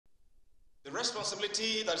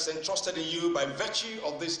responsibility that is entrusted in you by virtue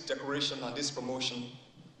of this declaration and this promotion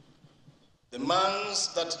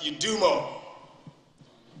demands that you do more.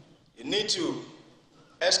 You need to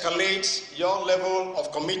escalate your level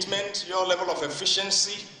of commitment, your level of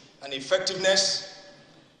efficiency and effectiveness,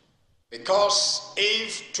 because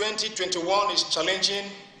if 2021 is challenging,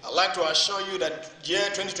 I'd like to assure you that year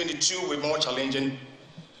 2022 will be more challenging.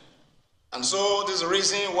 And so this is the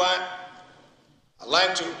reason why I'd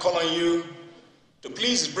like to call on you to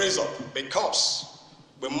please brace up, because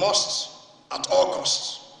we must, at all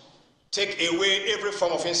costs, take away every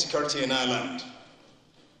form of insecurity in our land.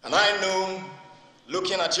 And I know,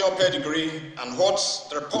 looking at your pedigree and what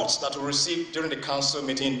the reports that we received during the council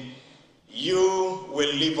meeting, you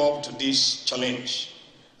will live up to this challenge.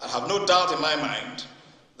 I have no doubt in my mind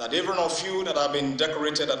that every one of you that have been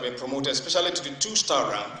decorated, that have been promoted, especially to the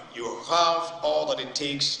 2-star rank, you have all that it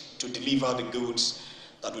takes to deliver the goods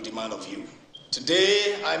that we demand of you.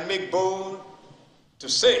 Today, I make bold to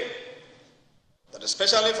say that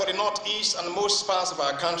especially for the northeast and most parts of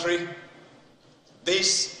our country,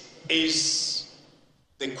 this is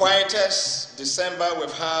the quietest December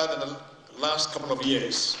we've had in the last couple of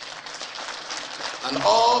years. And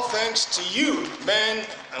all thanks to you, men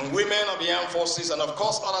and women of the armed forces, and of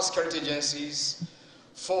course other security agencies,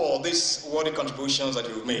 for these worthy contributions that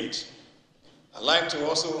you've made. I'd like to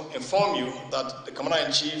also inform you that the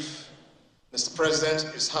Commander-in-Chief, Mr.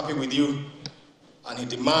 President, is happy with you, and he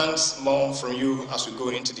demands more from you as we go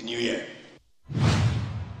into the new year.